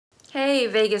Hey,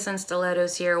 Vegas and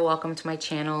Stilettos here. Welcome to my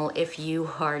channel. If you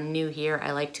are new here,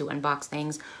 I like to unbox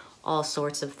things, all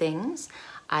sorts of things.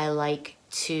 I like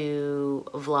to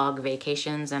vlog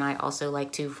vacations, and I also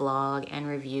like to vlog and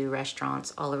review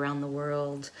restaurants all around the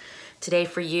world. Today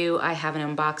for you, I have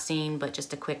an unboxing, but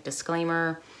just a quick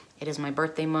disclaimer. It is my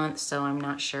birthday month, so I'm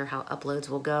not sure how uploads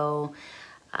will go.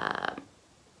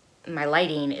 My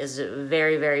lighting is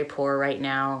very, very poor right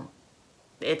now.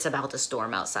 It's about to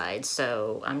storm outside,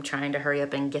 so I'm trying to hurry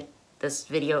up and get this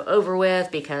video over with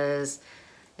because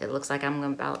it looks like I'm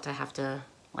about to have to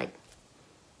like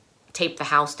tape the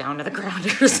house down to the ground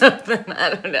or something.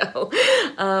 I don't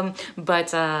know.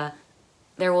 But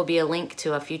there will be a link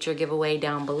to a future giveaway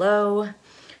down below.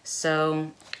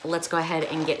 So let's go ahead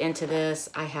and get into this.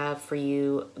 I have for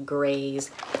you Graze.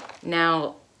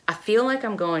 Now, I feel like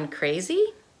I'm going crazy.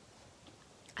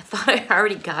 I thought I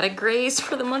already got a Graze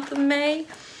for the month of May.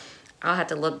 I'll have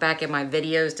to look back at my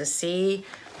videos to see.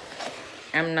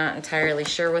 I'm not entirely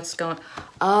sure what's going on.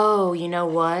 Oh, you know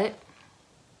what?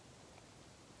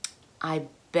 I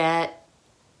bet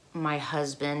my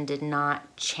husband did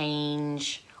not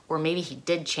change, or maybe he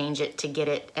did change it to get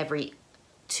it every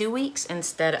 2 weeks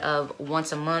instead of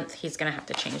once a month. He's gonna have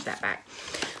to change that back.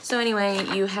 So anyway,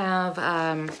 you have,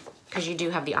 because you do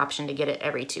have the option to get it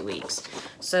every 2 weeks.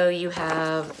 So you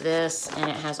have this, and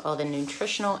it has all the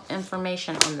nutritional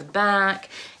information on the back.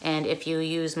 And if you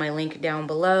use my link down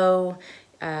below,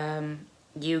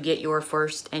 you get your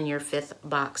first and your 5th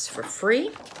box for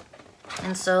free.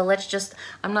 And so let's just,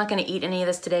 I'm not gonna eat any of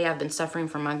this today. I've been suffering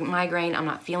from my migraine. I'm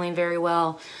not feeling very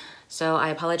well. So I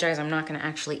apologize, I'm not gonna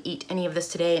actually eat any of this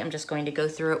today. I'm just going to go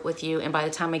through it with you. And by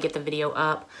the time I get the video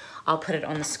up, I'll put it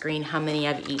on the screen how many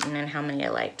I've eaten and how many I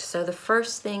liked. So the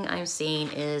first thing I'm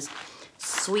seeing is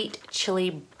Sweet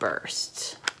Chili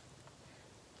Burst.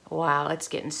 Wow, it's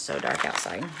getting so dark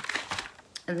outside.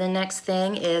 And the next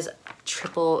thing is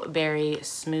Triple Berry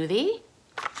Smoothie.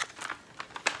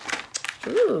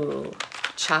 Ooh,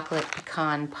 Chocolate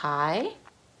Pecan Pie.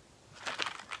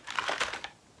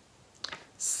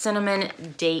 Cinnamon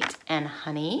Date and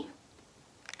Honey.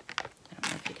 I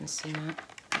don't know if you can see that.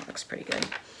 That looks pretty good.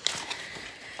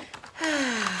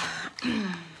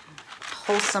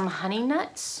 Wholesome Honey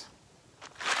Nuts.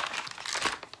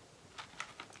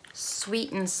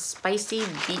 Sweet and Spicy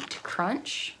Beet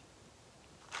Crunch.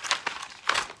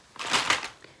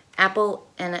 Apple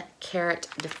and Carrot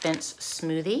Defense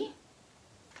Smoothie.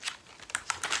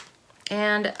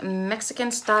 And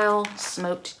Mexican Style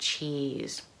Smoked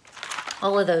Cheese.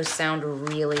 All of those sound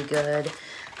really good.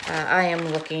 I am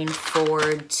looking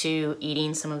forward to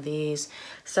eating some of these.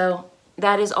 So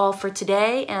that is all for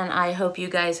today, and I hope you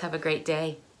guys have a great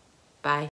day. Bye.